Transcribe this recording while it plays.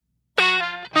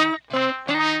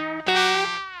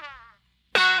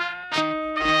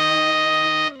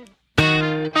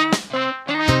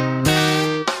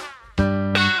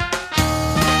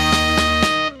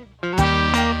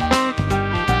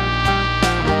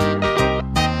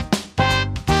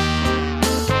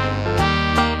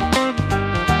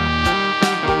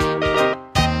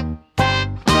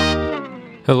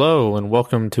Hello, and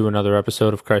welcome to another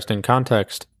episode of Christ in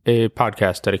Context, a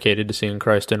podcast dedicated to seeing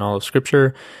Christ in all of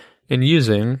Scripture and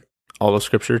using all of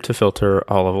Scripture to filter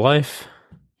all of life.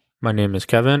 My name is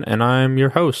Kevin, and I'm your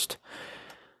host.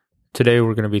 Today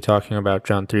we're going to be talking about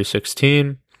John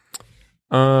 3:16.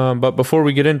 But before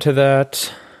we get into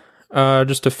that,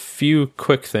 just a few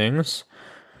quick things.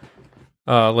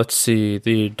 Let's see.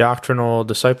 The Doctrinal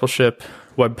Discipleship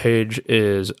webpage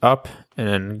is up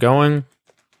and going.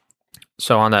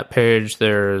 So on that page,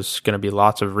 there's going to be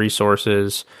lots of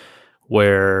resources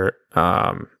where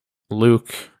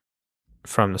Luke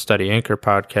from the Study Anchor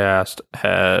podcast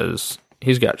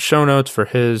he's got show notes for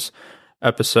his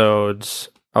episodes.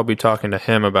 I'll be talking to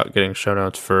him about getting show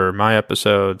notes for my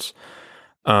episodes.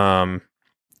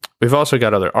 We've also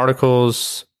got other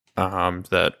articles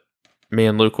that me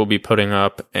and Luke will be putting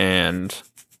up, and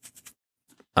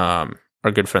our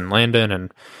good friend Landon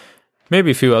and maybe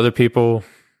a few other people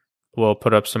will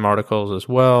put up some articles as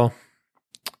well.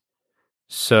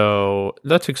 So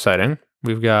that's exciting.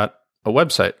 We've got a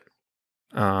website.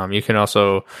 You can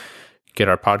also get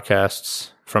our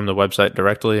podcasts from the website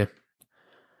directly.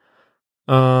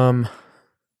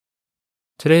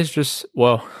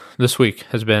 This week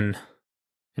has been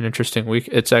an interesting week.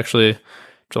 It's actually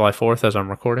July 4th as I'm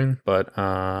recording, but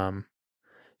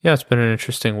it's been an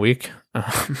interesting week.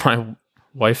 My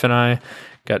wife and I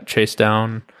got chased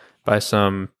down by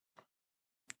some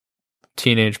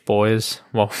teenage boys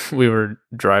while we were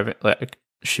driving.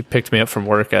 She picked me up from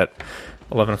work at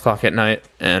 11 o'clock at night,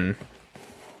 and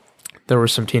there were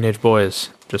some teenage boys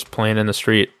just playing in the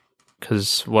street,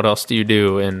 because what else do you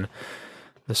do in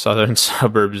the southern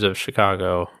suburbs of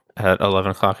Chicago at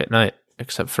 11 o'clock at night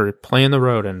except for play in the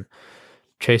road and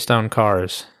chase down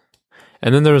cars?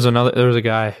 And then there was a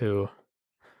guy who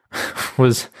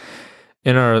was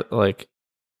in our,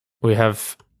 we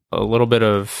have a little bit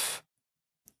of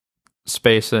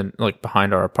space and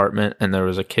behind our apartment, and there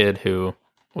was a kid who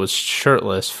was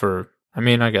shirtless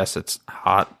I guess it's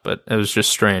hot, but it was just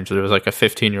strange. There was a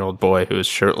 15-year-old boy who was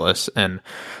shirtless and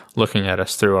looking at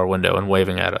us through our window and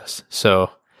waving at us. So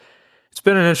it's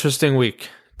been an interesting week,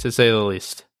 to say the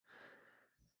least.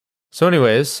 So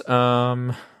anyways,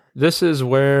 this is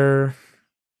where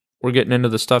we're getting into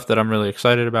the stuff that I'm really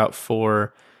excited about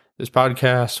for this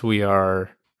podcast. We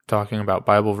are talking about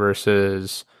Bible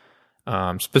verses,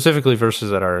 specifically verses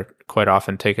that are quite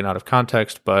often taken out of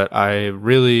context, but I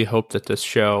really hope that this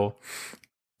show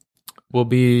will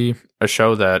be a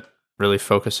show that really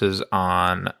focuses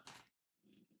on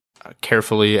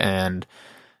carefully and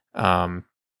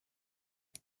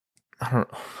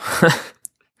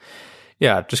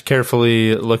just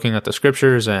carefully looking at the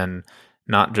scriptures and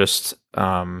not just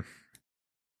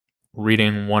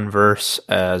reading one verse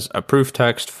as a proof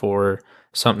text for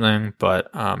something, but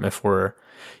if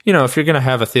you're going to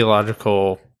have a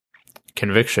theological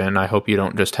conviction, I hope you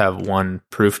don't just have one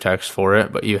proof text for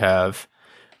it, but you have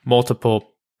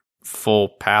multiple full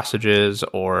passages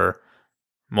or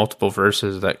multiple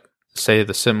verses that say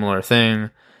the similar thing.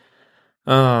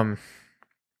 This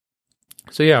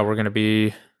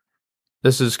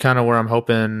is kind of where I'm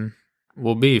hoping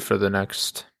we'll be for the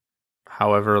next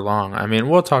however long.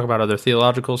 We'll talk about other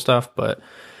theological stuff, but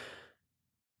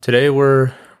today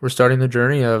we're starting the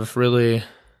journey of really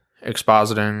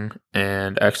expositing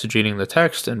and exegeting the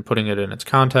text and putting it in its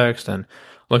context and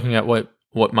looking at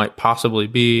what might possibly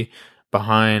be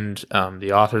behind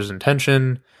the author's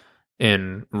intention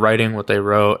in writing what they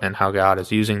wrote and how God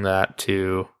is using that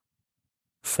to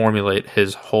formulate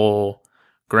his whole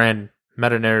grand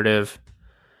meta-narrative.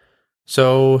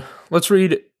 So let's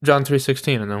read John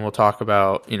 3:16, and then we'll talk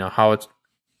about how it's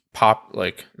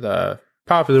the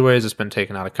popular ways it's been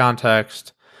taken out of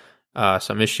context,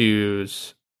 some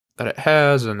issues that it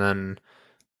has, and then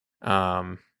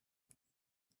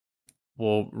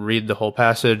we'll read the whole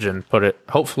passage and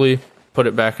hopefully put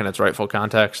it back in its rightful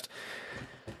context.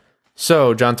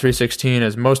 So John 3:16,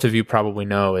 as most of you probably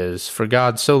know, is, "For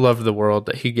God so loved the world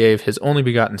that he gave his only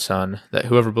begotten Son, that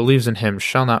whoever believes in him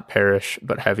shall not perish,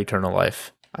 but have eternal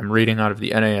life." I'm reading out of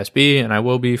the NASB, and I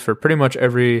will be for pretty much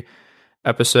every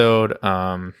episode.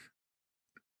 I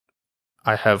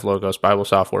have Logos Bible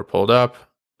software pulled up.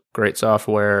 Great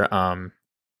software. I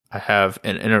have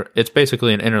it's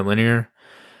basically an interlinear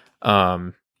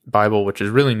Bible, which is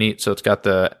really neat. So it's got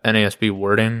the NASB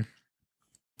wording,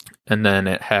 and then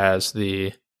it has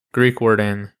the Greek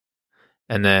wording,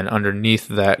 and then underneath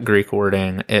that Greek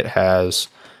wording, it has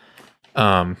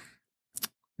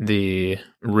the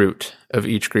root of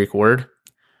each Greek word.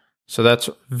 So that's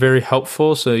very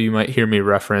helpful. So you might hear me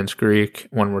reference Greek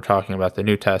when we're talking about the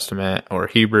New Testament, or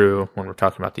Hebrew when we're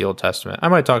talking about the Old Testament. I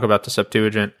might talk about the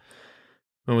Septuagint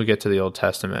when we get to the Old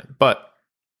Testament. But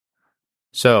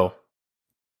so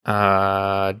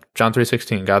John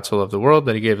 3:16, God so loved the world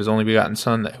that he gave his only begotten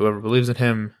Son, that whoever believes in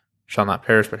him shall not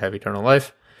perish but have eternal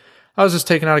life. I was just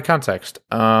taken out of context.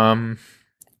 I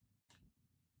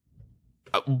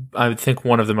think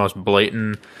one of the most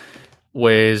blatant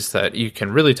ways that you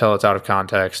can really tell it's out of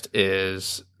context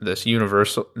is this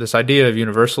idea of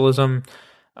universalism,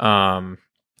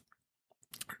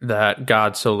 that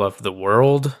God so loved the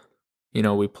world.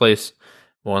 We place,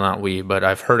 well, not we, but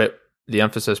I've heard it, the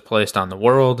emphasis placed on the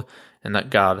world, and that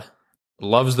God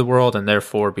loves the world, and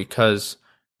therefore, because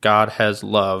God has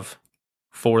love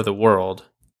for the world,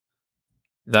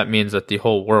 that means that the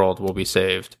whole world will be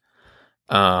saved.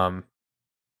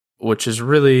 Which is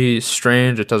really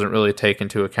strange. It doesn't really take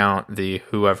into account the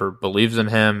whoever believes in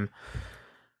him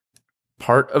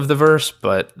part of the verse,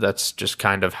 but that's just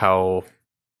kind of how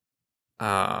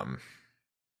I've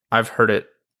heard it.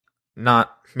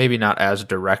 Maybe not as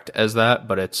direct as that,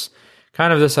 but it's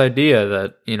kind of this idea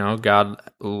that, God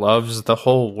loves the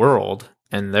whole world,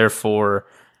 and therefore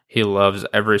he loves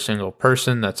every single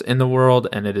person that's in the world,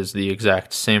 and it is the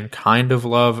exact same kind of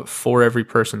love for every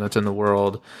person that's in the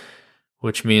world,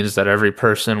 which means that every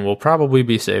person will probably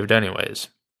be saved anyways.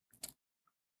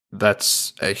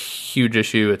 That's a huge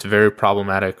issue. It's very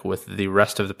problematic with the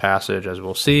rest of the passage, as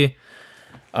we'll see.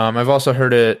 I've also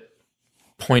heard it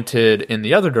pointed in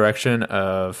the other direction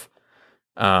of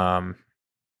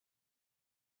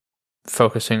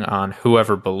focusing on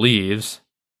whoever believes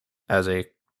as a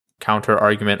counter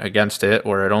argument against it,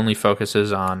 or it only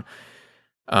focuses on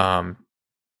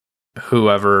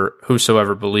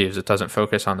whosoever believes. It doesn't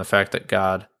focus on the fact that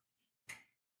God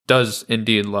does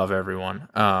indeed love everyone.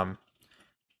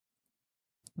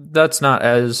 That's not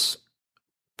as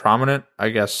prominent, I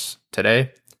guess,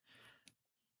 today.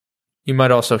 You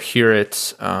might also hear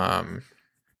it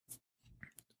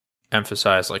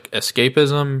emphasize like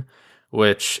escapism,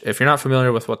 which, if you're not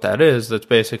familiar with what that is, that's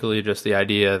basically just the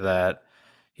idea that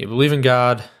you believe in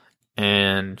God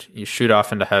and you shoot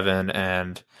off into heaven,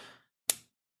 and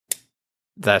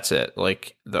that's it.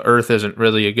 Like, the earth isn't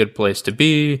really a good place to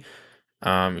be.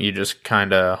 You just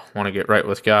kind of want to get right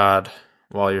with God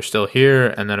while you're still here,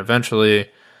 and then eventually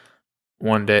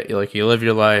one day, like, you live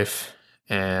your life,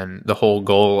 and the whole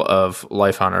goal of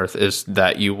life on earth is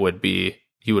that you would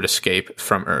escape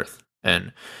from earth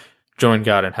and join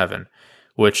God in heaven,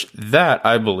 which that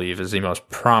I believe is the most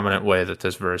prominent way that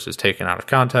this verse is taken out of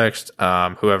context.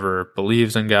 Whoever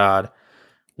believes in God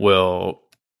will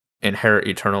inherit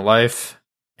eternal life,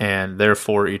 and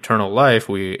therefore eternal life,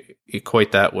 we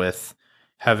equate that with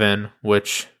heaven,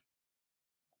 which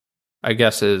I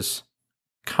guess is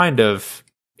kind of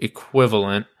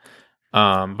equivalent.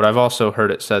 But I've also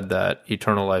heard it said that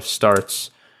eternal life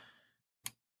starts,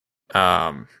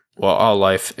 all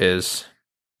life is,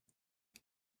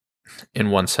 in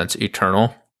one sense,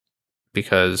 eternal,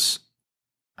 because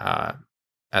at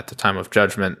the time of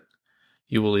judgment,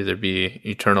 you will either be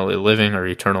eternally living or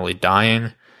eternally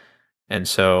dying. And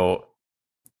so,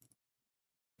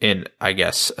 I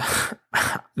guess,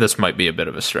 this might be a bit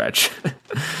of a stretch,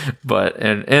 but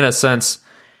in a sense,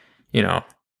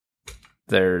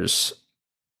 there's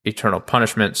eternal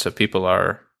punishment, so people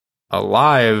are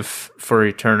alive for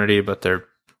eternity, but they're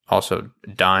also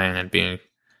dying and being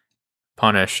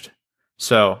punished.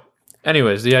 So,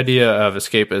 anyways, the idea of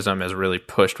escapism is really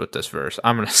pushed with this verse.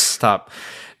 I'm going to stop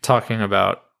talking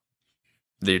about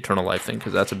the eternal life thing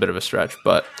because that's a bit of a stretch,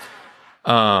 but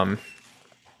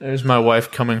there's my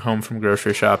wife coming home from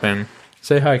grocery shopping.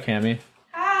 Say hi, Cammie.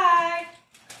 Hi.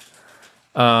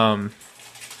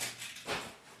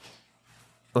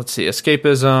 Let's see.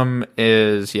 Escapism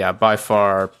is, by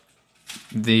far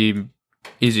the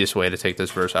easiest way to take this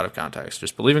verse out of context.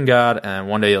 Just believe in God, and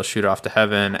one day you'll shoot off to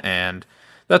heaven, and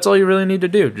that's all you really need to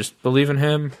do. Just believe in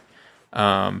him.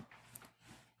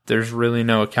 There's really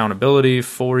no accountability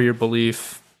for your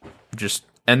belief.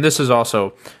 And this is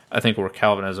also, I think, where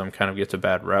Calvinism kind of gets a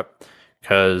bad rep,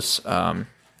 because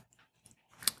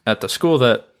at the school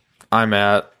that I'm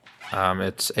at,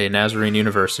 it's a Nazarene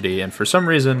university, and for some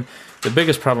reason, the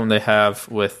biggest problem they have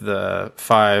with the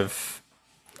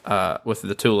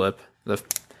TULIP, the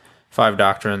 5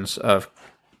 doctrines of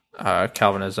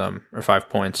Calvinism, or 5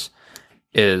 points,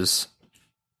 is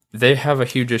they have a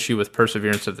huge issue with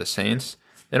perseverance of the saints.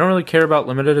 They don't really care about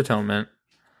limited atonement.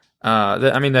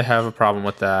 They have a problem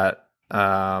with that.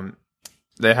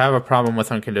 They have a problem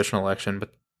with unconditional election,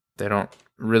 but they don't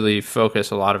really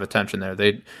focus a lot of attention there.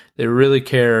 They really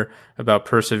care about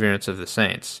perseverance of the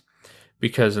saints,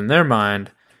 because in their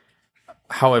mind,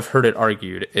 how I've heard it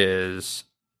argued is,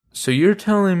 so you're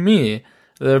telling me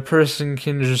The person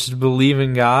can just believe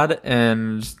in God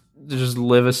and just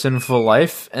live a sinful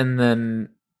life, and then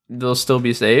they'll still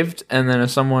be saved. And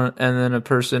then a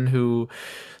person who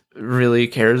really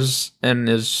cares and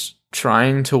is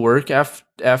trying to work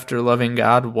after loving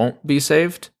God won't be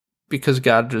saved because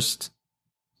God just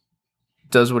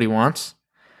does what he wants,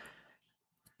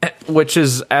 which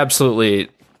is absolutely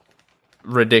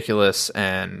ridiculous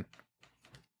and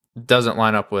doesn't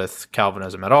line up with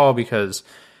Calvinism at all, because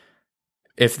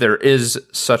if there is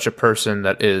such a person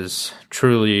that is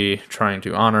truly trying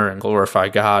to honor and glorify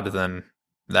God, then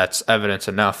that's evidence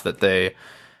enough that they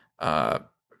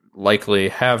likely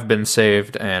have been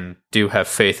saved and do have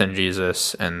faith in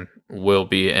Jesus and will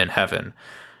be in heaven.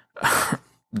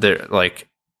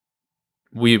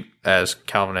 We as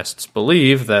Calvinists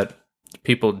believe that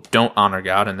people don't honor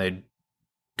God and they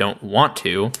don't want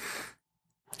to.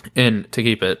 And to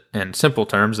keep it in simple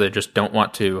terms, they just don't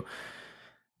want to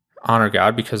honor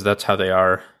God because that's how they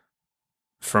are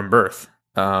from birth.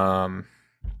 Escapism.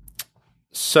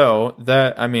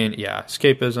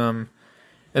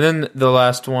 And then the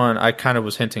last one, I kind of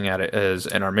was hinting at it, is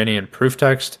an Arminian proof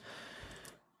text.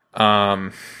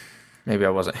 Maybe I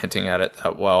wasn't hinting at it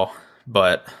that well,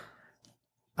 but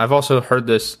I've also heard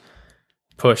this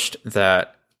pushed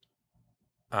that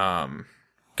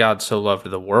God so loved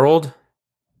the world.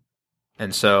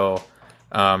 And so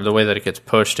the way that it gets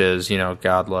pushed is,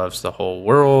 God loves the whole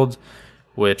world,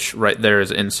 which right there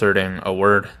is inserting a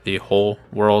word, the whole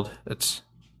world. It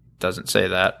doesn't say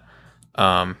that.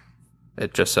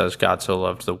 It just says God so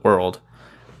loved the world.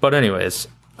 But anyways,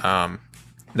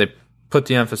 they put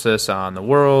the emphasis on the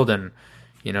world, and,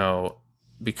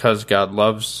 because God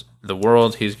loves the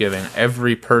world, he's giving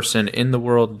every person in the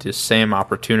world the same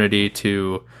opportunity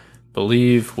to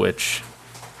believe, which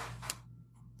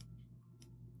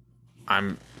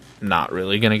I'm not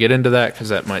really going to get into that because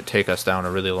that might take us down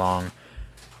a really long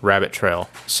rabbit trail.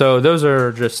 So those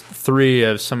are just three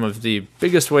of some of the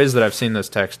biggest ways that I've seen this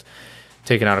text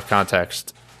taken out of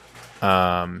context.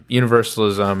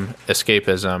 Universalism,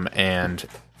 escapism, and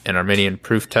an Arminian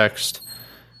proof text.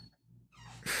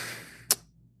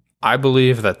 I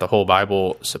believe that the whole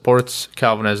Bible supports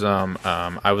Calvinism.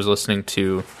 I was listening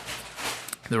to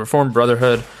the Reformed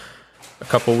Brotherhood a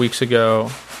couple weeks ago,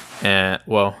 and,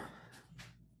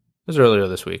 it was earlier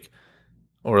this week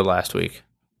or last week.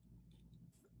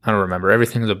 I don't remember.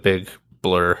 Everything's a big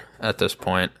blur at this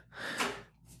point.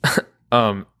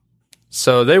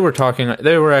 So they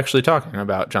were actually talking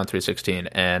about John 3:16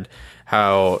 and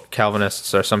how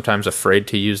Calvinists are sometimes afraid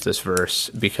to use this verse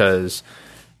because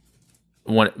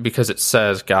it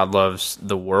says God loves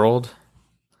the world.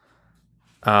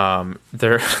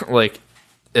 They're like,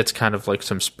 it's kind of like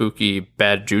some spooky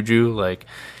bad juju. Like,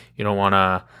 you don't want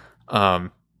to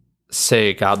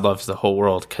say God loves the whole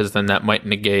world, because then that might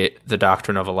negate the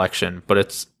doctrine of election.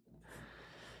 But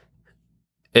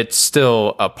it's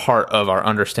still a part of our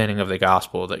understanding of the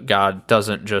gospel that God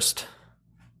doesn't just...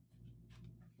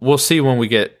 We'll see when we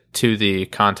get to the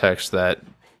context that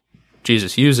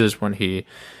Jesus uses when he,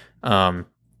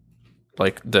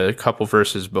 like the couple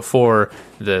verses before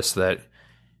this, that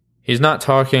he's not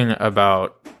talking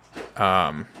about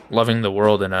loving the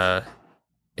world in the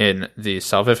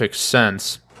salvific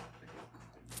sense.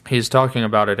 He's talking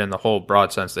about it in the whole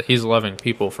broad sense, that he's loving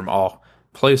people from all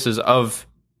places of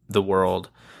the world.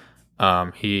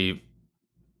 He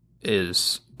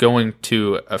is going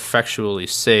to effectually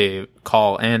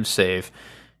call and save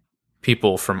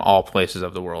people from all places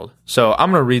of the world. So I'm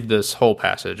going to read this whole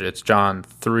passage. It's John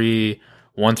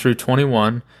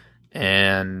 3:1-21,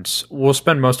 and we'll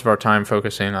spend most of our time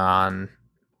focusing on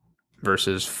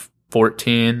verses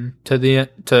 14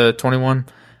 to 21,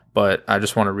 but I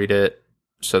just want to read it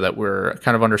so that we're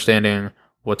kind of understanding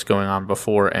what's going on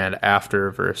before and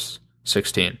after verse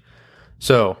 16.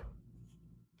 So,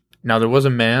 now there was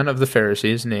a man of the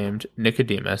Pharisees named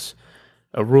Nicodemus,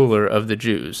 a ruler of the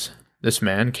Jews. This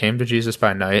man came to Jesus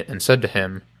by night and said to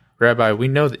him, "Rabbi, we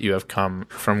know that you have come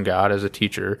from God as a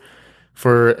teacher,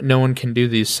 for no one can do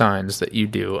these signs that you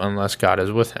do unless God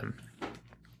is with him."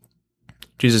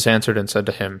 Jesus answered and said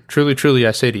to him, "Truly, truly,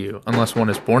 I say to you, unless one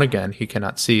is born again, he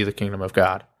cannot see the kingdom of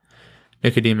God."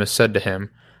 Nicodemus said to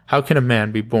him, "How can a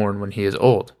man be born when he is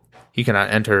old? He cannot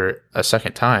enter a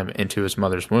second time into his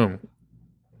mother's womb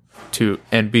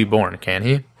and be born, can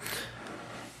he?"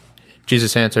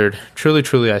 Jesus answered, "Truly,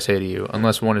 truly, I say to you,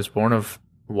 unless one is born of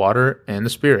water and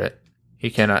the Spirit, he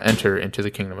cannot enter into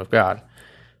the kingdom of God.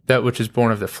 That which is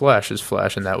born of the flesh is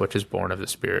flesh, and that which is born of the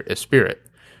Spirit is spirit.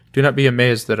 Do not be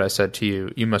amazed that I said to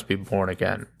you, you must be born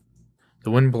again.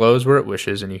 The wind blows where it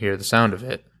wishes, and you hear the sound of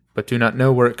it, but do not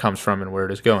know where it comes from and where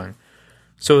it is going.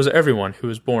 So is everyone who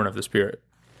is born of the Spirit.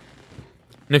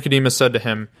 Nicodemus said to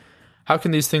him, How can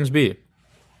these things be?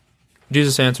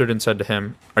 Jesus answered and said to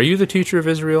him, Are you the teacher of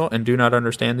Israel and do not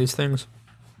understand these things?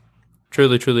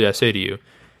 Truly, truly, I say to you,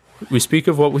 we speak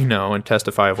of what we know and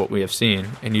testify of what we have seen,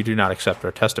 and you do not accept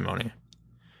our testimony.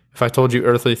 If I told you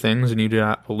earthly things and you do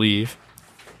not believe,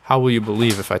 how will you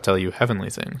believe if I tell you heavenly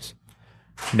things?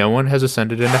 No one has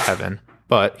ascended into heaven,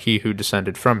 but he who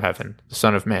descended from heaven, the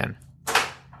Son of Man.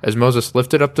 As Moses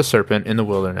lifted up the serpent in the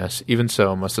wilderness, even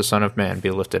so must the Son of Man be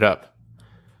lifted up,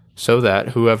 so that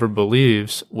whoever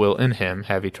believes will in him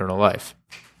have eternal life.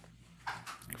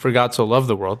 For God so loved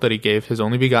the world that he gave his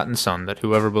only begotten Son, that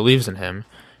whoever believes in him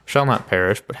shall not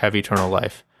perish, but have eternal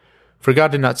life. For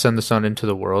God did not send the Son into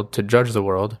the world to judge the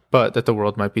world, but that the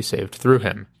world might be saved through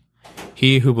him.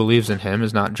 He who believes in him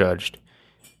is not judged.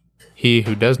 He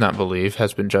who does not believe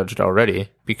has been judged already,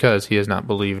 because he has not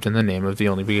believed in the name of the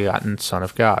only begotten Son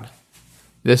of God.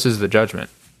 This is the judgment,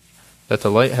 that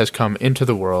the light has come into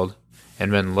the world,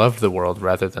 and men loved the world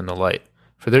rather than the light,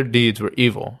 for their deeds were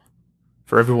evil.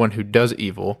 For everyone who does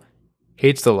evil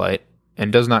hates the light,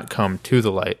 and does not come to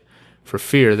the light, for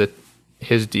fear that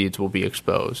his deeds will be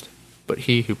exposed. But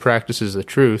he who practices the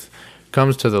truth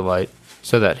comes to the light,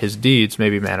 so that his deeds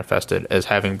may be manifested as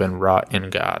having been wrought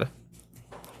in God.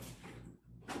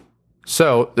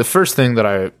 So, the first thing that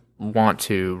I want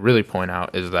to really point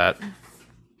out is that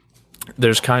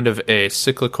there's kind of a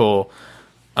cyclical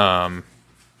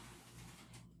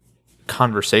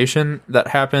conversation that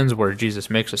happens where Jesus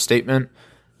makes a statement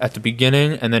at the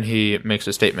beginning and then he makes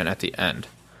a statement at the end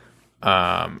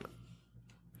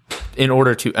in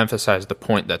order to emphasize the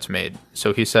point that's made.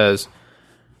 So he says,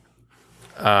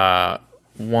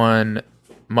 one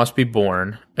must be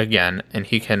born again, and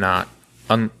he cannot...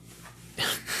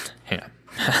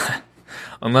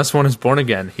 Unless one is born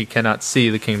again, he cannot see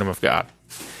the kingdom of God.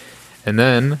 And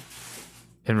then,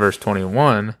 in verse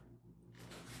 21,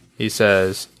 he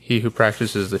says, He who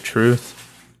practices the truth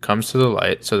comes to the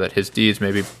light, so that his deeds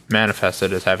may be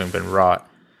manifested as having been wrought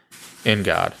in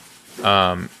God.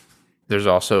 There's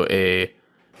also a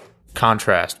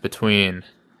contrast between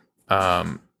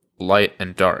light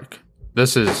and dark.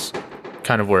 This is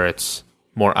kind of where it's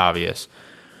more obvious.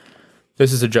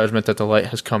 This is a judgment that the light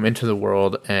has come into the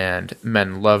world, and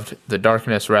men loved the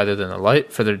darkness rather than the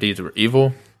light, for their deeds were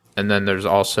evil. And then there's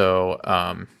also,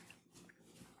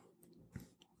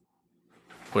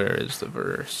 where is the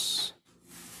verse?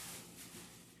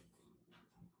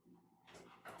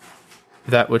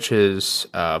 That which is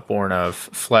born of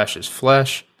flesh is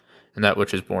flesh, and that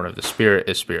which is born of the Spirit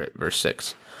is spirit, verse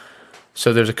 6.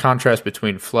 So there's a contrast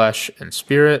between flesh and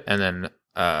spirit, and then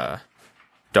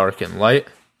dark and light,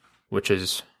 which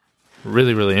is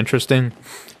really, really interesting.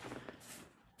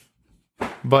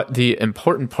 But the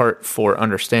important part for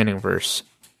understanding verse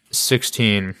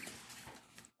 16,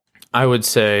 I would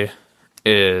say,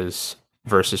 is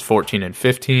verses 14 and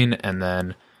 15, and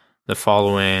then the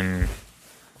following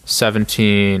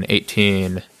 17,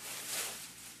 18,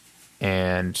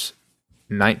 and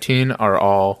 19 are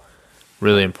all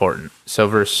really important. So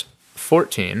verse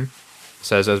 14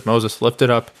 says, As Moses lifted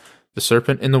up the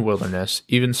serpent in the wilderness,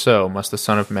 even so must the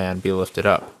Son of Man be lifted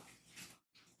up,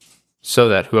 so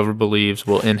that whoever believes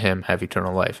will in him have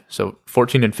eternal life. So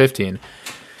 14 and 15,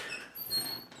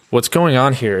 what's going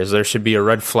on here is there should be a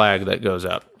red flag that goes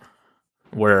up,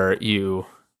 where you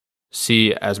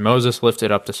see, as Moses lifted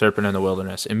up the serpent in the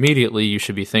wilderness, immediately you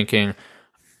should be thinking,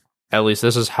 at least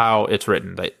this is how it's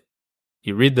written, that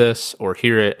you read this or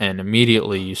hear it, and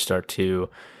immediately you start to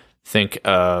think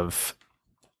of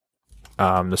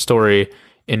the story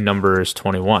in Numbers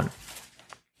 21,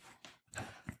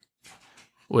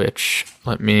 which,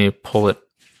 let me pull it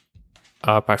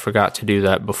up. I forgot to do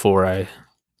that before I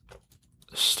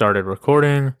started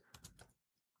recording.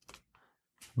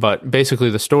 But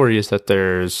basically the story is that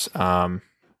there's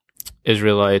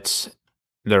Israelites,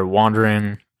 they're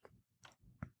wandering,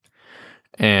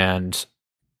 and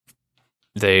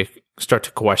they start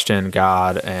to question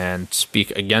God and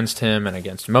speak against him and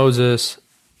against Moses,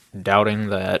 doubting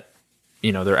that,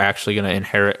 they're actually going to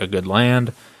inherit a good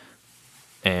land.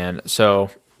 And so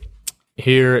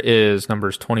here is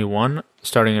Numbers 21,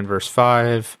 starting in verse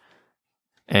 5,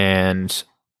 and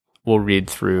we'll read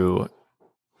through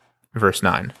verse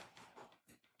 9.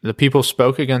 The people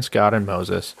spoke against God and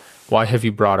Moses, Why have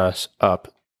you brought us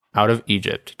up out of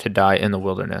Egypt to die in the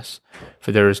wilderness?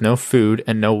 For there is no food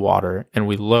and no water, and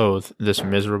we loathe this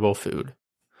miserable food.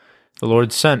 The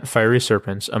Lord sent fiery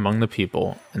serpents among the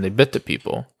people, and they bit the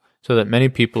people, so that many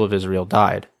people of Israel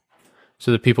died.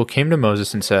 So the people came to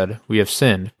Moses and said, We have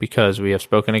sinned, because we have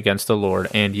spoken against the Lord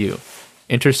and you.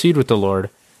 Intercede with the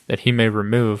Lord, that he may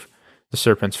remove the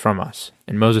serpents from us.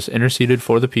 And Moses interceded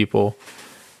for the people.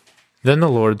 Then the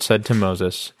Lord said to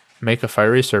Moses, make a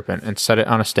fiery serpent and set it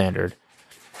on a standard,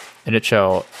 and it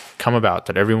shall come about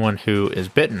that everyone who is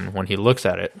bitten, when he looks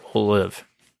at it, will live.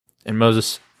 And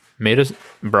Moses made a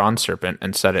bronze serpent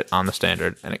and set it on the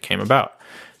standard, and it came about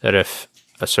that if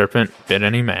a serpent bit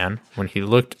any man, when he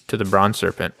looked to the bronze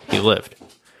serpent, he lived.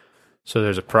 So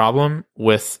there's a problem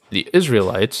with the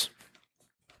Israelites,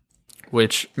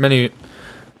 which many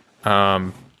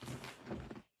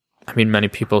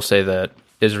people say that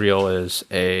Israel is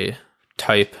a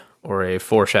type or a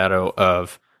foreshadow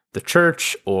of the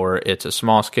church, or it's a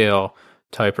small scale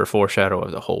type or foreshadow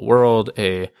of the whole world,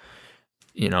 a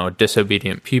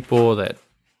disobedient people that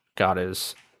God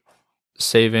is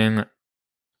saving.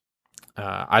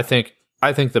 I think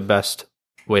the best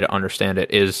way to understand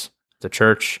it is the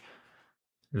church,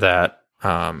 that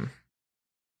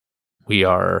we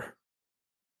are,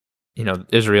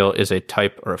 Israel is a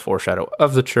type or a foreshadow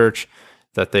of the church,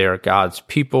 that they are God's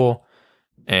people,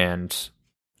 and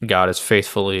God is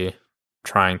faithfully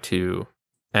trying to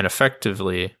and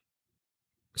effectively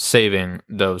saving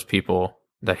those people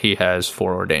that he has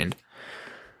foreordained.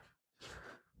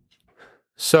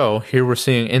 So here we're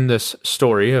seeing in this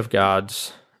story of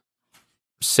God's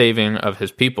saving of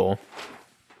his people,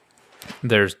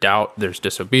 there's doubt, there's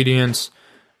disobedience,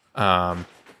 and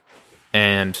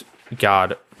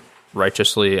God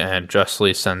righteously and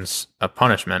justly sends a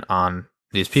punishment on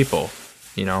these people.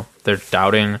 They're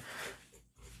doubting,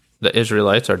 the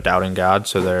Israelites are doubting God,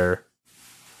 so they're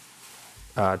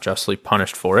justly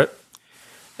punished for it.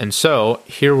 And so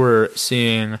here we're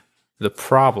seeing the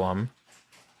problem.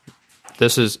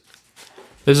 This is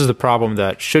the problem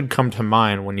that should come to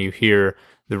mind when you hear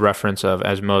the reference of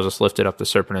as Moses lifted up the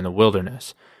serpent in the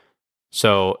wilderness.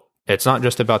 So it's not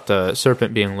just about the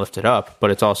serpent being lifted up,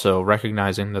 but it's also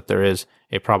recognizing that there is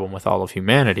a problem with all of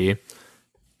humanity,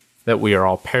 that we are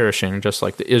all perishing just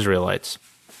like the Israelites.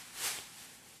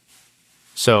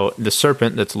 So the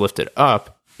serpent that's lifted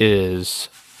up is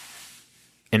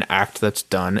an act that's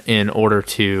done in order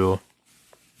to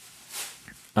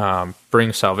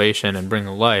bring salvation and bring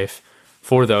life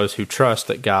for those who trust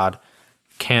that God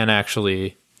can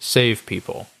actually save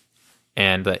people,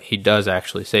 and that he does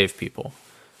actually save people.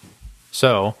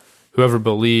 So whoever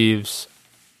believes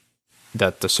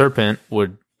that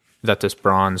that this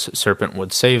bronze serpent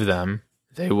would save them,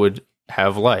 they would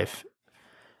have life.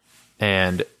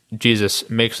 And Jesus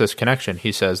makes this connection.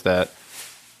 He says that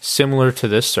similar to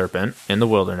this serpent in the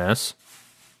wilderness,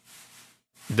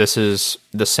 this is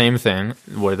the same thing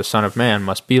where the Son of Man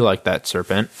must be like that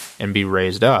serpent and be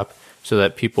raised up, so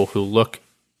that people who look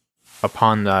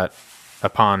upon the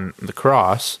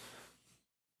cross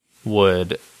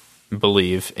would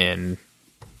believe in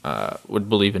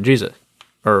Jesus.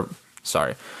 Or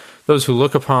sorry, those who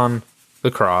look upon the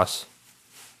cross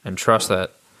and trust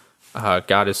that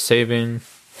God is saving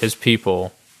his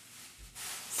people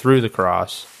through the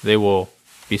cross, they will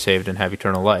be saved and have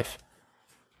eternal life.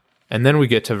 And then we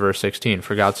get to verse 16.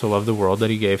 For God so loved the world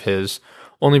that he gave his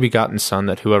only begotten Son,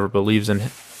 that whoever believes in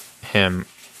him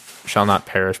shall not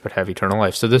perish but have eternal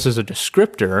life. So this is a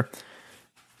descriptor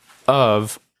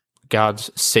of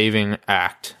God's saving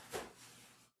act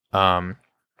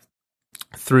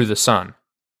through the Son.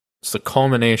 It's the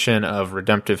culmination of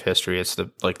redemptive history. It's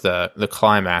the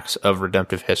climax of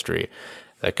redemptive history,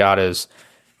 that God is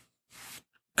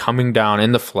coming down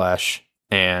in the flesh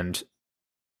and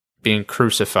being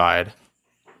crucified.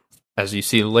 As you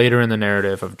see later in the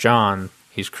narrative of John,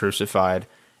 he's crucified,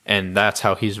 and that's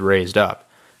how he's raised up,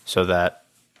 so that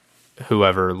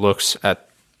whoever looks at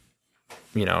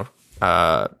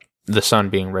the Son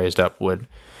being raised up would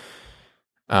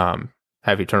have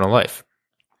eternal life.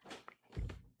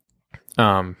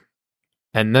 And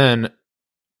then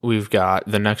we've got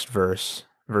the next verse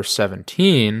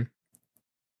 17,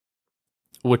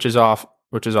 which is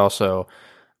also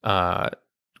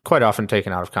quite often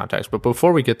taken out of context. But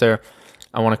before we get there,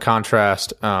 I want to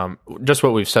contrast just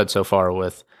what we've said so far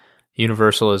with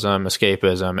universalism,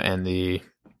 escapism, and the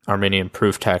Arminian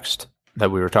proof text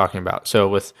that we were talking about. So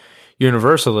with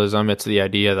universalism, it's the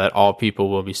idea that all people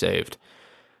will be saved,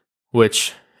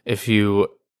 which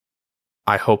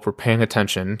I hope we're paying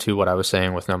attention to what I was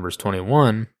saying with Numbers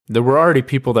 21. There were already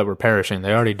people that were perishing.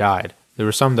 They already died. There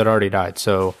were some that already died.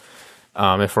 So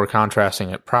if we're contrasting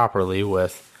it properly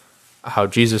with how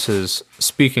Jesus is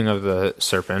speaking of the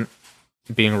serpent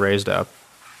being raised up,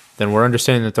 then we're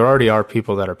understanding that there already are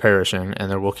people that are perishing, and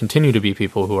there will continue to be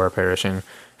people who are perishing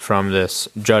from this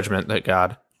judgment that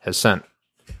God has sent.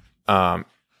 And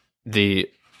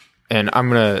I'm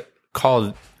going to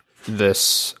call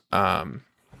this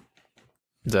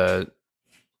the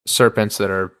serpents that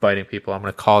are biting people, I'm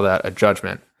going to call that a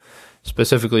judgment,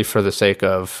 specifically for the sake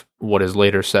of what is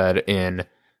later said in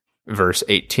verse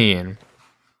 18.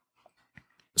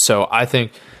 So I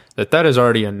think that is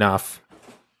already enough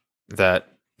that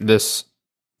this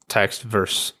text,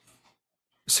 verse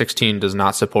 16, does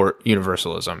not support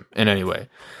universalism in any way.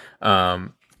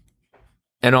 And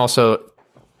also,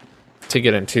 to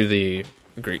get into the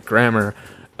Greek grammar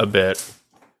a bit,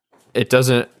 it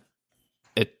doesn't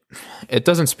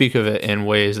speak of it in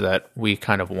ways that we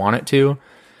kind of want it to,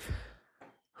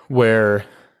 where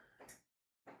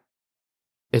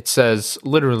it says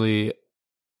literally,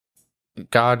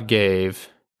 God gave,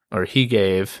 or he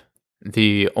gave,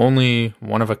 the only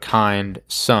one-of-a-kind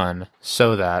Son,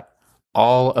 so that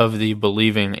all of the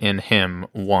believing in him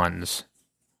ones.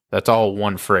 That's all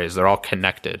one phrase. They're all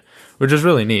connected, which is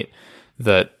really neat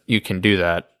that you can do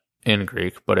that in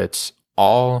Greek, but it's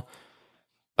all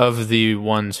of the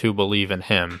ones who believe in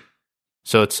him.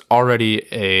 So it's already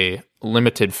a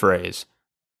limited phrase,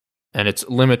 and it's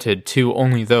limited to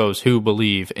only those who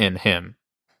believe in him.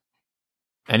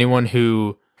 Anyone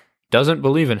who doesn't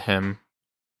believe in him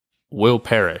will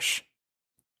perish,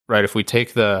 right? If we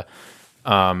take the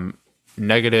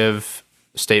negative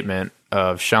statement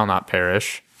of shall not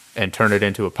perish and turn it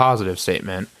into a positive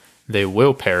statement, they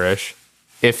will perish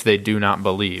if they do not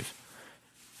believe.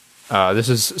 This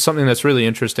is something that's really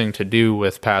interesting to do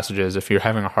with passages. If you're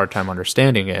having a hard time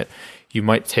understanding it, you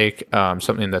might take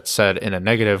something that's said in a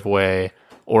negative way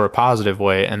or a positive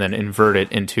way and then invert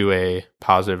it into a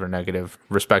positive or negative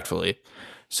respectfully.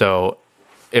 So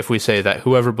if we say that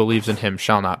whoever believes in him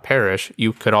shall not perish,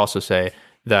 you could also say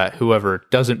that whoever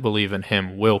doesn't believe in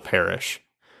him will perish.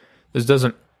 This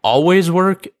doesn't always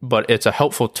work, but it's a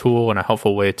helpful tool and a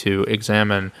helpful way to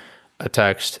examine a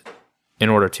text in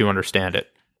order to understand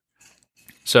it.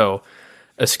 So,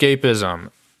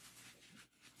 escapism.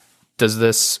 Does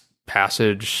this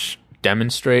passage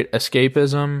demonstrate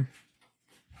escapism?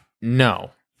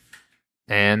 No.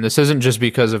 And this isn't just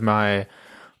because of my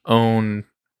own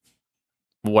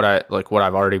what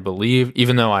I've already believed,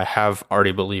 even though I have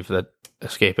already believed that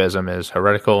escapism is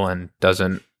heretical and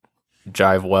doesn't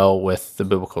jive well with the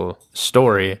biblical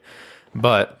story.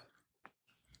 But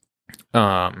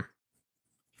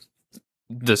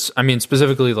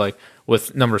specifically like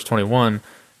with Numbers 21,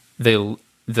 the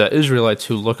Israelites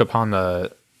who look upon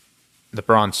the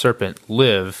bronze serpent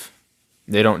live.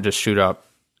 They don't just shoot up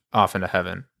off into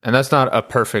heaven. And that's not a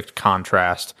perfect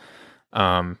contrast.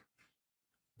 And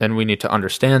we need to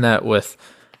understand that with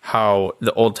how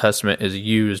the Old Testament is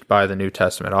used by the New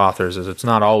Testament authors, is it's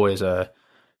not always a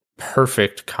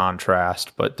perfect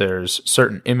contrast, but there's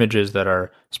certain images that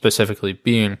are specifically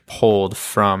being pulled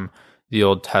from the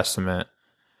Old Testament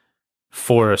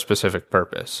for a specific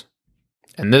purpose.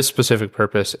 And this specific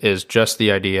purpose is just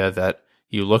the idea that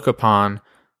you look upon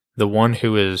the one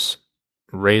who is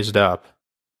raised up,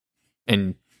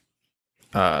 and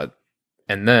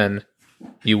then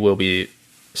you will be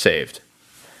saved.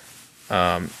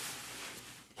 You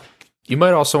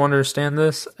might also understand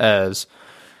this as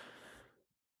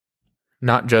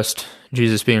not just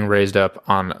Jesus being raised up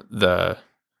on the...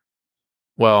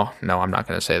 Well, no, I'm not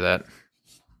going to say that.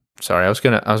 Sorry, I was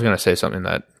gonna say something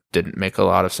that didn't make a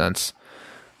lot of sense.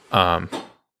 The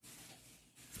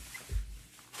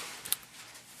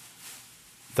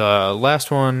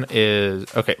last one is...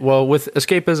 Okay, well, with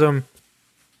escapism,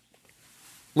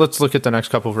 let's look at the next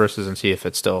couple verses and see if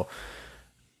it still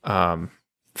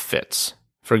fits.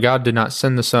 For God did not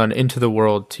send the Son into the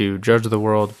world to judge the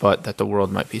world, but that the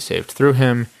world might be saved through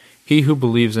him. He who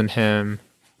believes in him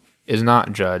is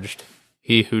not judged.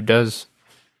 He who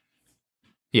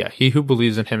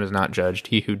believes in him is not judged.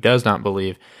 He who does not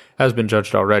believe has been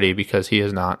judged already, because he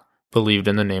has not believed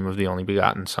in the name of the only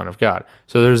begotten Son of God.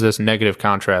 So there's this negative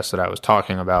contrast that I was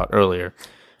talking about earlier.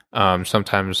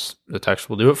 Sometimes the text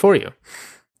will do it for you.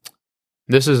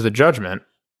 This is the judgment,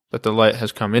 that the light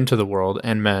has come into the world,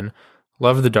 and men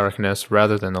love the darkness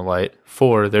rather than the light,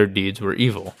 for their deeds were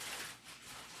evil.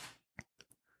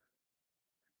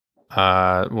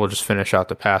 We'll just finish out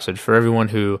the passage. For everyone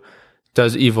who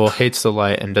does evil hates the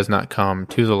light and does not come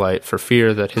to the light for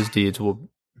fear that his deeds will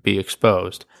be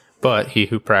exposed. But he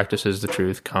who practices the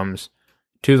truth comes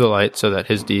to the light so that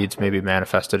his deeds may be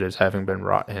manifested as having been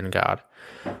wrought in God.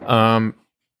 I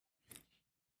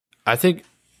think,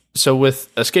 so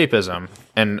with escapism,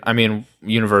 and I mean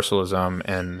universalism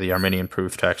and the Arminian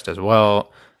proof text as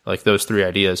well, like those three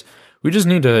ideas, we just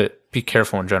need to be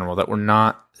careful in general that we're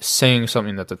not saying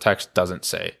something that the text doesn't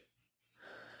say.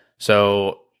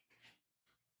 So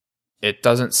it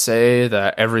doesn't say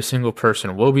that every single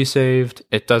person will be saved.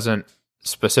 It doesn't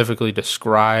specifically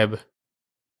describe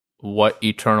what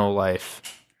eternal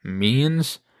life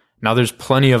means. Now, there's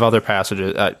plenty of other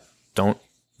passages. Don't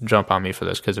jump on me for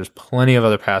this, because there's plenty of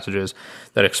other passages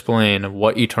that explain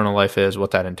what eternal life is,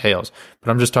 what that entails. But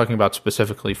I'm just talking about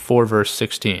specifically for verse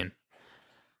 16.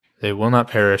 They will not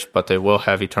perish, but they will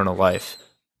have eternal life.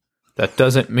 That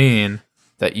doesn't mean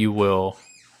that you will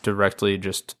directly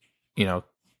just,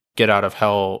 get out of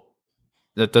hell.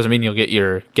 That doesn't mean you'll get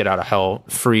your get out of hell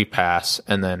free pass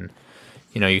and then,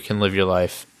 you can live your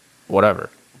life,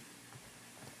 whatever.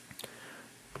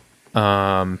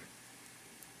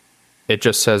 It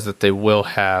just says that they will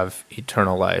have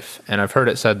eternal life. And I've heard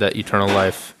it said that eternal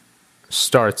life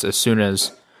starts as soon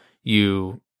as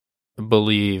you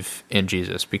believe in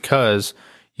Jesus, because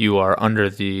you are under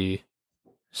the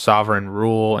sovereign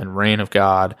rule and reign of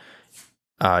God.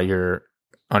 You're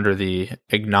under the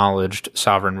acknowledged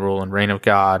sovereign rule and reign of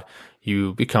God.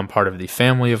 You become part of the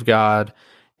family of God.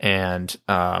 And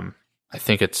I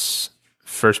think it's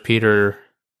 1 Peter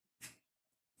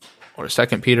or 2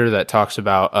 Peter that talks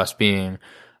about us being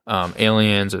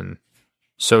aliens and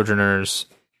sojourners,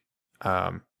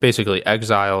 basically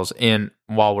exiles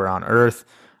while we're on earth,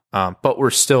 but we're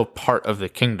still part of the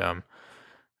kingdom.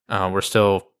 We're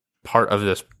still part of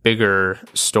this bigger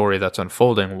story that's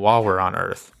unfolding while we're on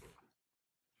earth.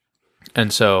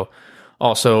 And so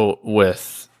also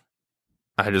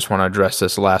I just want to address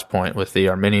this last point with the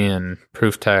Arminian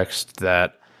proof text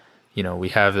that, we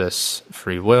have this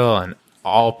free will and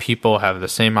all people have the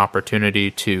same opportunity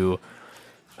to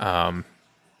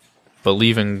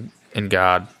believe in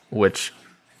God, which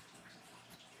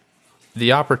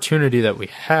the opportunity that we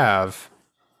have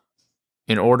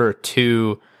in order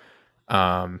to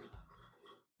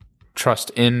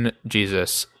trust in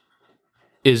Jesus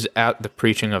is at the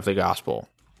preaching of the gospel.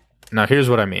 Now, here's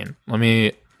what I mean. Let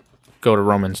me go to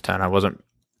Romans 10. I wasn't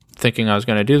thinking I was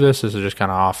going to do this. This is just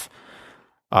kind of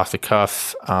off the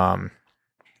cuff.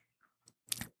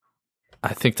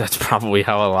 I think that's probably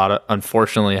how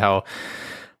unfortunately, how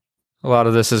a lot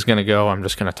of this is going to go. I'm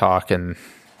just going to talk and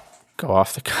go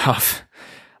off the cuff.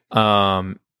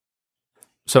 So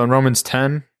in Romans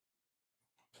 10,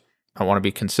 I want to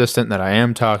be consistent that I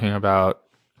am talking about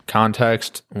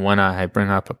context when I bring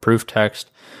up a proof text.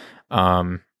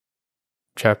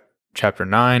 Chapter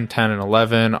 9, 10, and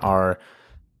 11 are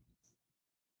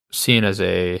seen as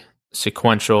a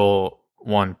sequential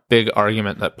one big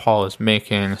argument that Paul is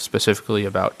making specifically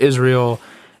about Israel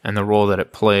and the role that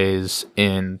it plays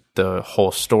in the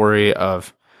whole story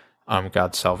of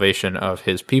God's salvation of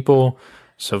his people.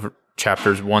 So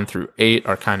chapters 1 through 8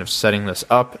 are kind of setting this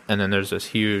up, and then there's this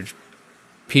huge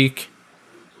peak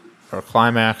or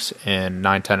climax in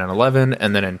 9, 10, and 11,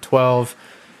 and then in 12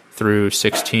 through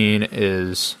 16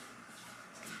 is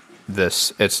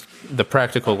it's the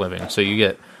practical living. So you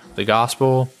get the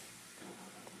gospel,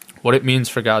 what it means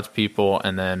for God's people,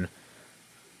 and then,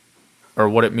 or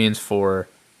what it means for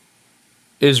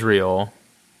Israel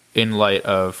in light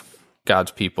of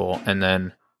God's people, and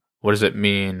then what does it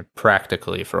mean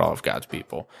practically for all of God's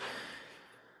people.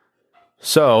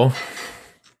 So,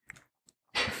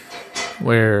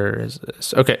 where is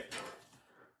this? Okay.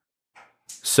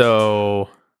 So,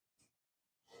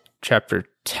 chapter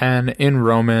 10 in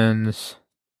Romans,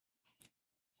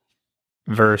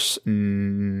 verse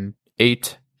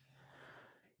 8.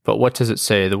 But what does it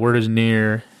say? The word is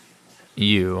near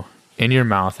you, in your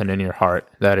mouth and in your heart.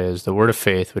 That is, the word of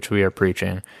faith which we are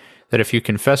preaching, that if you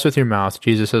confess with your mouth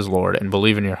Jesus as Lord and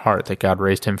believe in your heart that God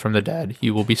raised him from the dead,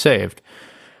 you will be saved.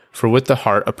 For with the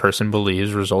heart a person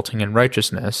believes, resulting in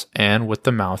righteousness, and with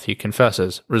the mouth he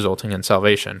confesses, resulting in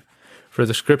salvation. For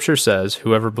the scripture says,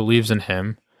 whoever believes in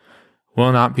him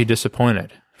will not be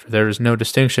disappointed, for there is no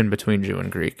distinction between Jew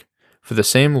and Greek. For the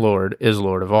same Lord is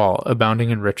Lord of all,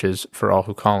 abounding in riches for all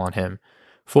who call on him.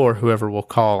 For whoever will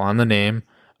call on the name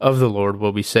of the Lord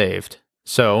will be saved.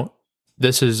 So,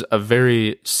 this is a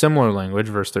very similar language,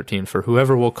 verse 13. For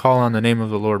whoever will call on the name of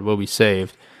the Lord will be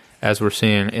saved, as we're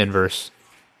seeing in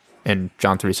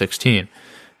John 3:16,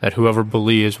 that whoever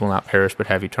believes will not perish but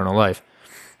have eternal life.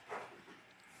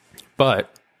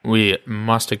 But we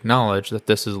must acknowledge that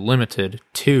this is limited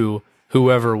to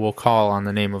whoever will call on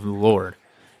the name of the Lord.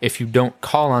 If you don't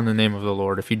call on the name of the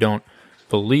Lord, if you don't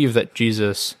believe that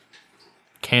Jesus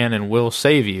can and will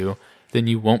save you, then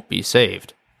you won't be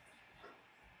saved.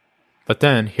 But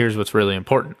then, here's what's really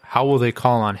important. How will they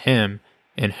call on him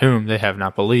in whom they have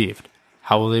not believed?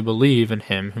 How will they believe in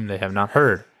him whom they have not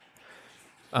heard?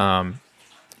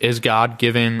 Is God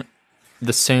giving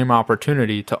the same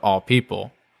opportunity to all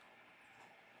people?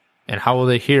 And how will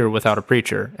they hear without a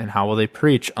preacher? And how will they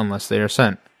preach unless they are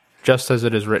sent? Just as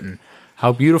it is written,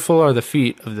 How beautiful are the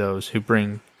feet of those who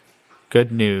bring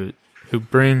good news of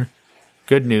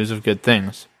good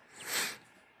things.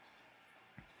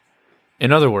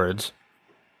 In other words,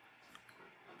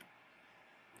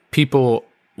 people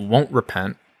won't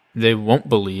repent, they won't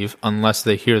believe unless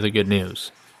they hear the good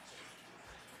news.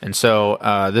 And so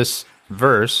this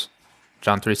verse,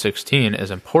 John 3:16, is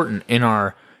important in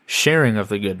our sharing of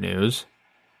the good news.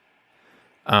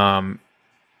 But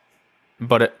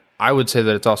I would say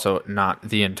that it's also not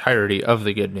the entirety of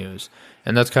the good news.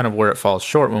 And that's kind of where it falls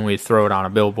short when we throw it on a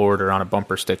billboard or on a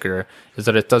bumper sticker, is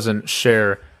that it doesn't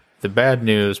share the bad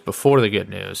news before the good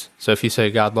news. So if you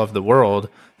say God loved the world,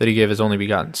 that he gave his only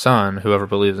begotten son, whoever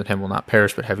believes in him will not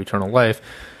perish but have eternal life.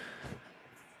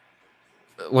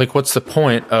 Like, what's the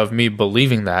point of me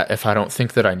believing that if I don't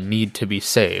think that I need to be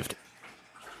saved?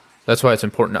 That's why it's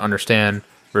important to understand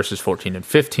verses 14 and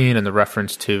 15 and the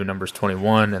reference to Numbers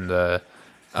 21 and the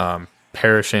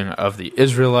perishing of the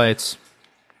Israelites,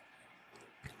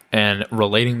 and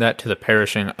relating that to the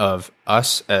perishing of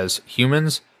us as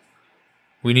humans.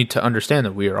 We need to understand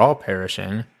that we are all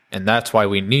perishing, and that's why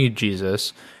we need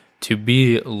Jesus to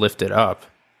be lifted up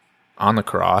on the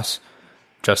cross,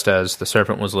 just as the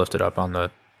serpent was lifted up on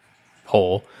the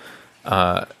pole,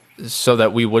 so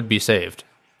that we would be saved.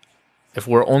 If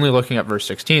we're only looking at verse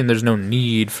 16, there's no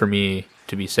need for me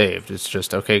to be saved. It's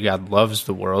just, okay, God loves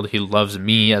the world. He loves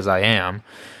me as I am.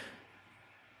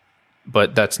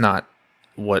 But that's not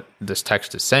what this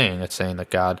text is saying. It's saying that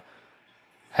God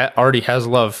already has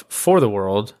love for the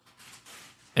world,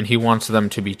 and he wants them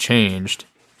to be changed.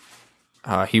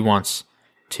 He wants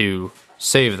to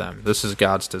save them. This is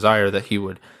God's desire, that he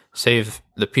would save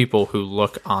the people who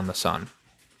look on the Son.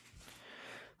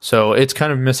 So it's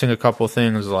kind of missing a couple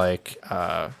things, like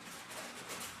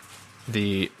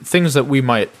the things that we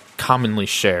might commonly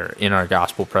share in our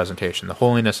gospel presentation, the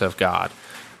holiness of God.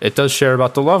 It does share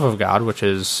about the love of God, which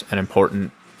is an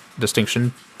important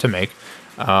distinction to make,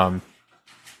 but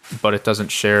it doesn't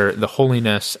share the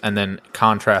holiness and then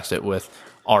contrast it with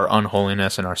our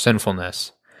unholiness and our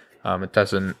sinfulness. It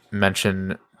doesn't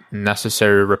mention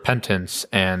necessary repentance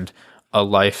and a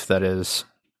life that is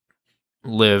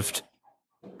lived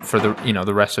for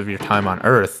the rest of your time on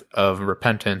earth of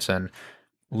repentance and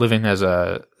living as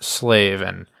a slave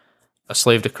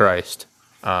to Christ.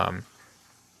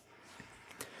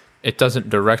 It doesn't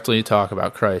directly talk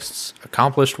about Christ's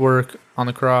accomplished work on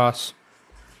the cross.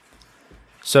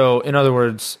 So, in other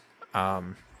words,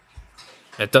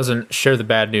 it doesn't share the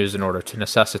bad news in order to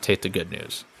necessitate the good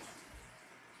news.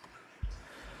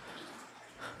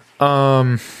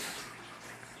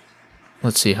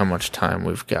 Let's see how much time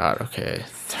we've got. Okay,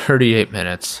 38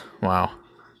 minutes. Wow.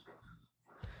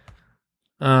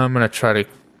 I'm going to try to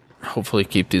hopefully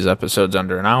keep these episodes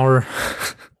under an hour.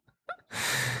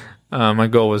 My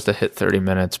goal was to hit 30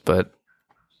 minutes, but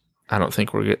I don't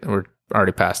think we're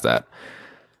already past that.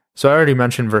 So I already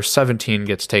mentioned verse 17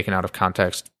 gets taken out of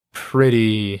context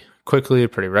pretty quickly,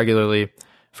 pretty regularly.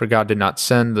 For God did not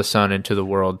send the Son into the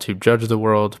world to judge the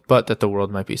world, but that the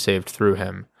world might be saved through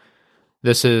him.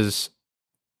 This is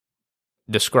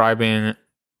describing,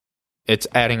 it's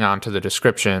adding on to the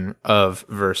description of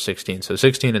verse 16. So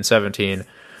 16 and 17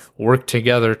 work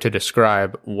together to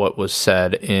describe what was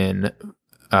said in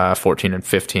 14 and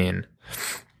 15.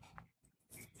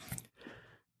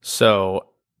 So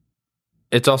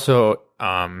it's also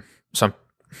I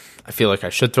feel like I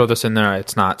should throw this in there.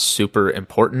 It's not super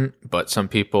important, but some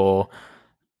people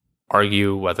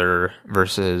argue whether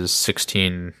verses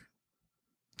 16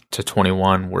 to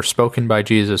 21 were spoken by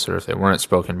Jesus or if they weren't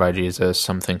spoken by Jesus.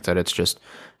 Some think that it's just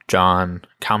John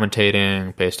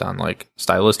commentating based on like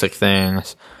stylistic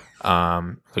things,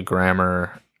 the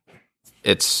grammar.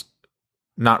 It's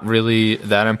not really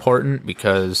that important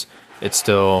because it's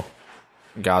still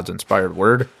God's inspired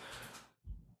word.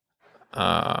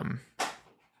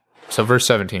 So verse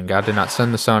 17, God did not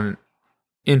send the Son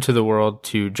into the world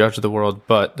to judge the world,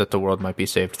 but that the world might be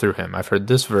saved through him. I've heard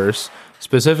this verse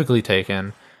specifically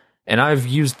taken, and I've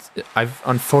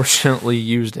unfortunately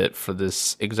used it for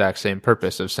this exact same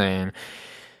purpose of saying,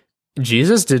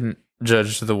 Jesus didn't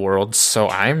judge the world, so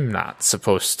I'm not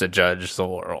supposed to judge the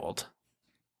world.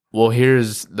 Well,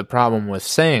 here's the problem with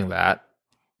saying that,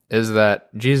 is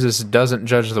that Jesus doesn't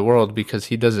judge the world because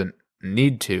he doesn't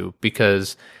need to,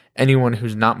 because anyone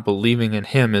who's not believing in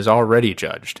him is already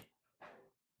judged.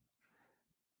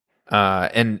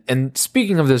 And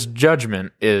speaking of this,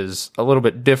 judgment is a little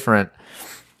bit different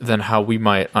than how we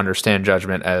might understand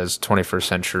judgment as 21st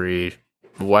century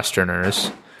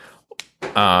Westerners.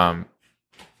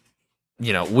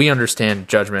 We understand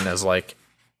judgment as like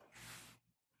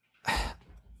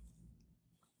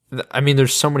I mean,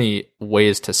 there's so many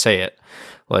ways to say it,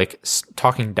 like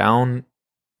talking down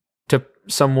to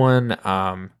someone,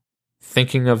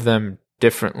 thinking of them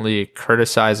differently,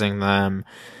 criticizing them,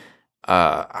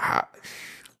 however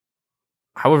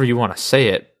you want to say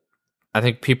it. I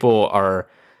think people are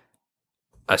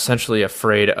essentially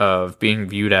afraid of being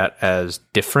viewed at as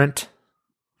different.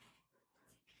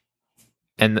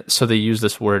 And so they use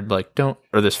this word like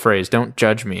this phrase, don't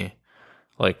judge me.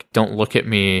 Like, don't look at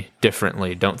me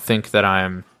differently. Don't think that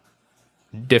I'm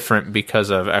different because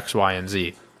of X, Y, and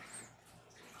Z.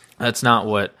 That's not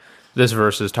what this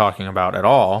verse is talking about at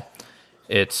all.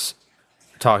 It's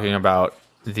talking about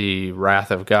the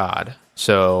wrath of God.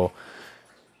 So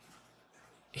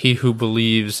he who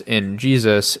believes in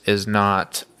Jesus is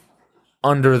not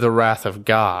under the wrath of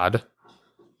God,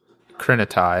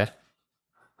 krenitai,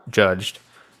 judged.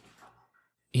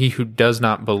 He who does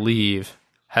not believe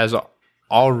has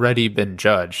already been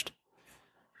judged.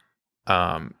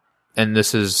 And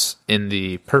this is in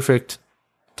the perfect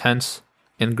tense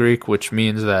in Greek, which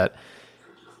means that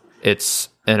it's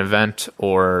an event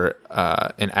or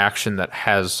an action that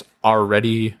has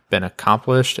already been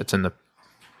accomplished. It's in the...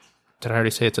 Did I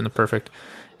already say it's in the perfect?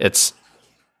 It's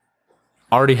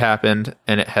already happened,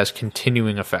 and it has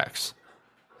continuing effects.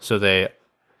 So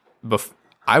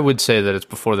I would say that it's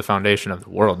before the foundation of the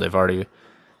world. They've already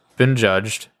been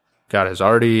judged. God has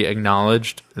already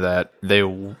acknowledged that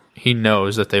he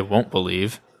knows that they won't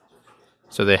believe.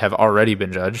 So they have already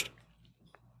been judged.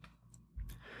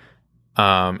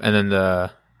 And then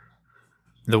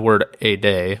the word a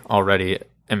day already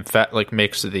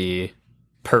makes the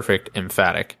perfect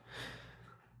emphatic,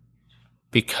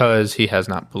 because he has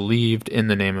not believed in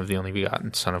the name of the only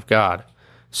begotten Son of God.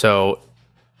 So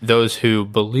those who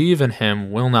believe in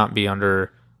him will not be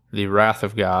under the wrath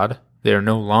of God. They are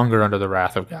no longer under the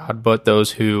wrath of God, but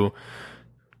those who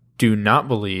do not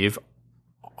believe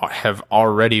have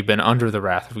already been under the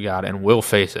wrath of God and will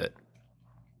face it.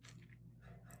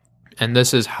 And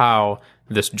this is how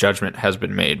this judgment has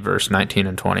been made, verse 19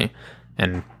 and 20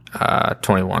 and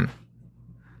 21.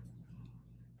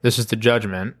 This is the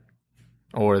judgment,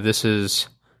 or this is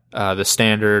the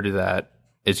standard that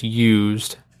is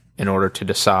used in order to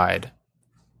decide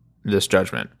this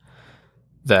judgment,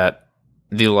 that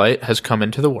the light has come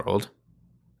into the world,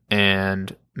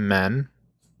 and men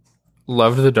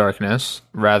loved the darkness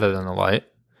rather than the light,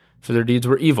 for their deeds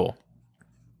were evil.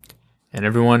 And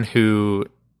everyone who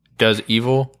does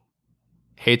evil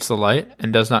hates the light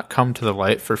and does not come to the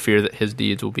light for fear that his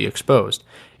deeds will be exposed.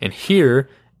 And here,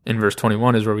 in verse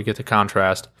 21, is where we get the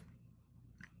contrast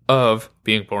of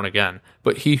being born again.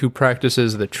 But he who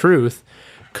practices the truth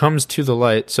comes to the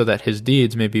light so that his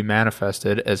deeds may be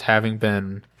manifested as having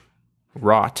been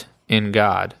wrought in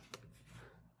God.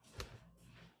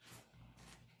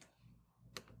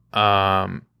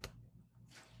 And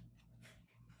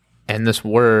this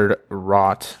word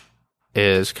wrought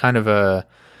is kind of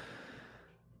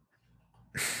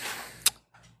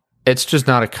it's just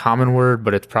not a common word,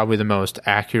 but it's probably the most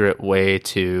accurate way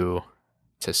to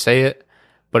say it.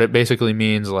 But it basically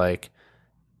means like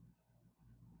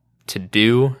to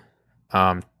do,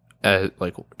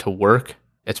 like to work.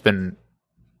 It's been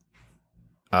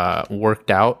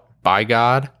worked out by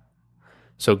God.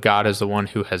 So God is the one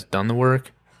who has done the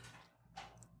work,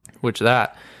 which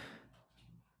that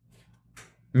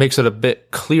makes it a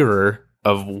bit clearer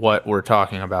of what we're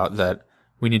talking about, that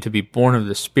we need to be born of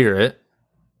the Spirit.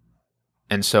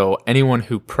 And so anyone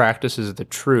who practices the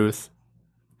truth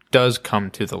does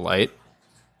come to the light,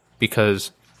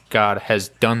 because God has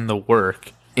done the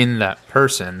work in that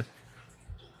person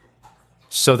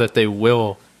so that they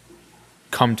will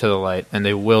come to the light and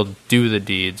they will do the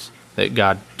deeds that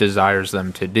God desires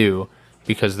them to do,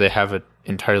 because they have an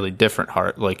entirely different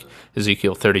heart. Like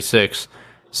Ezekiel 36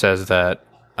 says that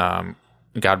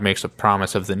God makes a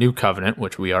promise of the new covenant,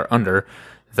 which we are under,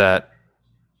 that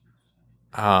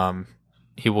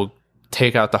he will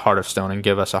take out the heart of stone and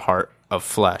give us a heart of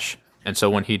flesh. And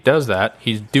so when he does that,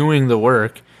 he's doing the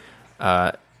work,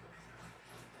 ergodzomai.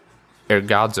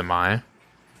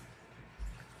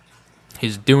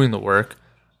 He's doing the work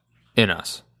in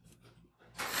us.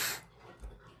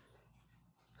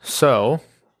 So,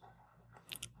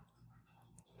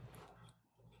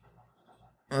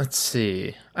 let's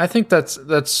see. I think that's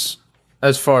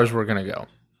as far as we're going to go.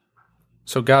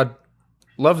 So God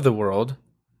loved the world.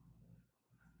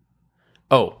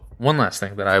 Oh, one last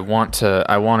thing that I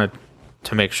wanted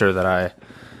to make sure that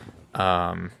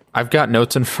I've got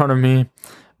notes in front of me,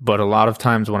 but a lot of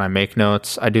times when I make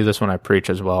notes, I do this when I preach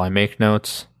as well. I make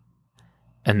notes,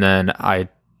 and then I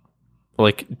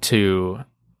like to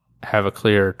have a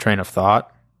clear train of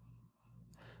thought.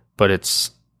 but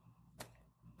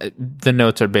the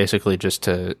notes are basically just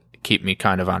to keep me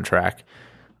kind of on track.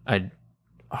 I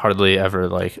hardly ever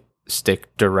like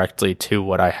stick directly to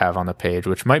what I have on the page,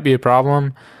 which might be a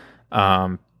problem.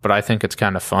 But I think it's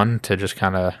kind of fun to just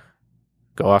kind of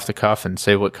go off the cuff and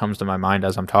say what comes to my mind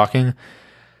as I'm talking.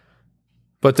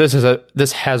 But this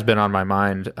has been on my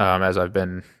mind as I've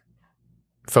been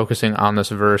focusing on this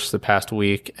verse the past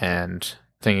week and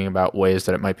thinking about ways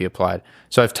that it might be applied.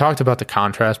 So I've talked about the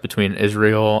contrast between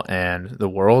Israel and the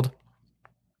world.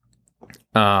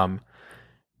 And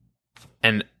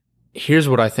here's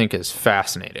what I think is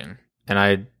fascinating. And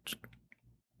I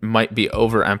might be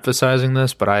overemphasizing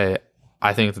this, but I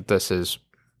think that this is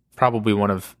probably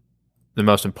one of the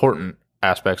most important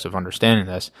aspects of understanding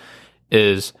this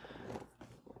is,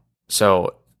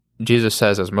 so Jesus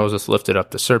says, as Moses lifted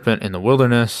up the serpent in the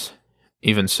wilderness,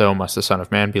 even so must the Son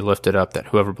of Man be lifted up, that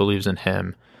whoever believes in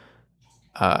him,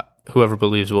 whoever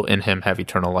believes will in him have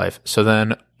eternal life. So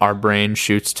then our brain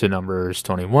shoots to Numbers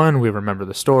 21. We remember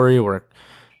the story where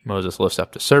Moses lifts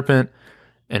up the serpent.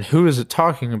 And who is it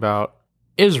talking about?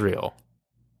 Israel.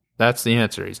 That's the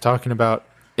answer. He's talking about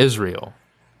Israel.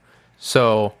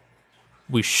 So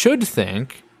we should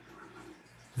think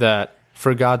that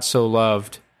for God so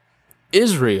loved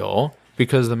Israel,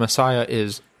 because the Messiah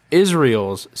is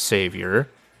Israel's Savior,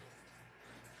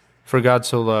 for God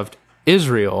so loved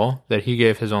Israel that he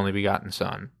gave his only begotten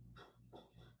Son,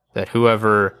 that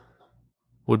whoever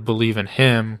would believe in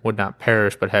him would not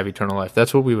perish but have eternal life.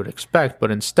 That's what we would expect,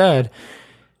 but instead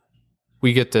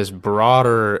we get this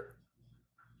broader,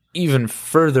 even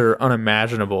further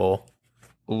unimaginable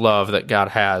love that God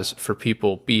has for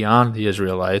people beyond the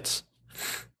Israelites.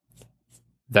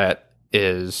 That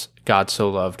is, God so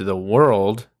loved the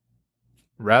world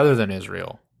rather than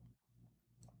Israel.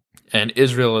 And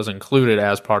Israel is included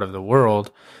as part of the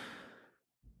world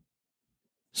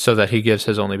so that he gives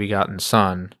his only begotten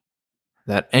Son,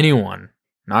 that anyone,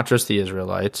 not just the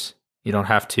Israelites, you don't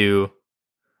have to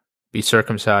be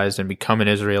circumcised and become an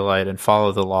Israelite and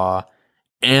follow the law,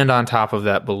 and on top of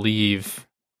that believe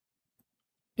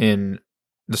in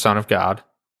the Son of God.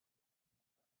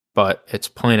 But it's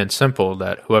plain and simple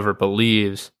that whoever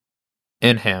believes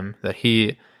in him, that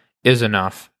he is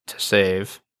enough to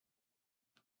save,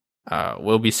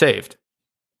 will be saved.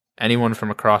 Anyone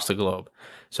from across the globe.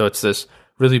 So it's this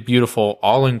really beautiful,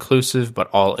 all-inclusive, but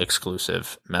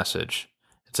all-exclusive message.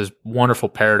 It's this wonderful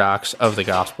paradox of the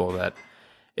gospel that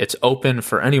it's open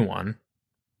for anyone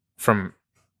from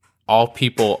all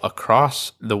people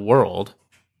across the world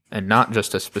and not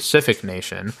just a specific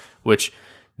nation, which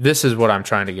this is what I'm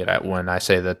trying to get at when I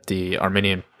say that the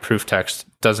Arminian proof text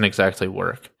doesn't exactly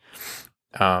work.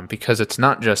 Because it's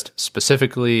not just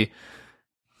specifically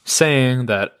saying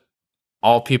that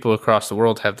all people across the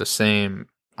world have the same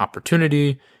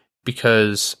opportunity,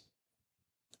 because,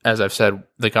 as I've said,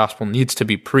 the gospel needs to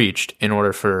be preached in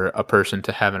order for a person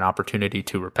to have an opportunity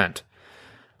to repent.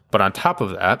 But on top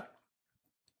of that,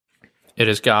 it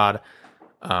is God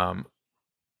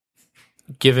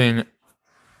giving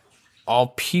all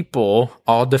people,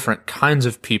 all different kinds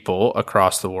of people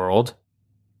across the world,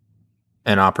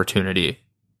 an opportunity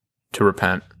to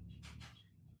repent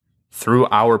through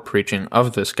our preaching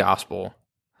of this gospel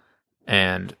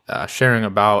and sharing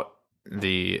about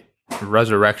the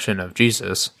resurrection of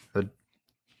Jesus,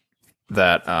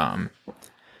 that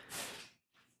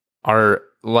our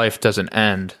life doesn't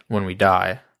end when we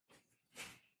die.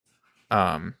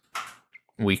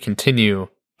 We continue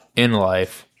in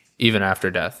life even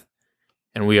after death,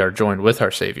 and we are joined with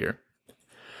our Savior.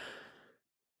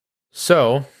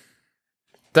 So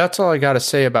that's all I got to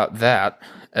say about that,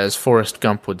 as Forrest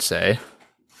Gump would say.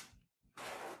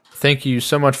 Thank you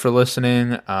so much for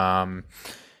listening.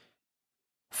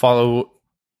 Follow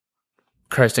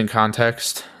Christ in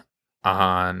Context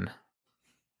on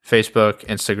Facebook,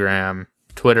 Instagram,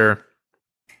 Twitter.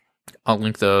 I'll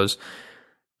link those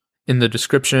in the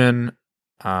description.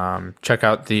 Check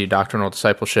out the Doctrinal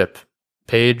Discipleship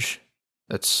page.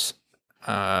 That's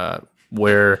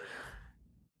where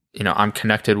I'm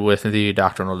connected with the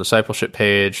Doctrinal Discipleship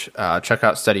page. Check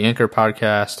out Steady Anchor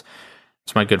podcast.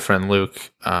 It's my good friend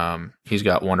Luke. He's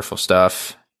got wonderful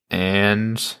stuff.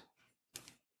 And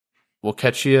we'll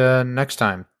catch you next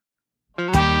time.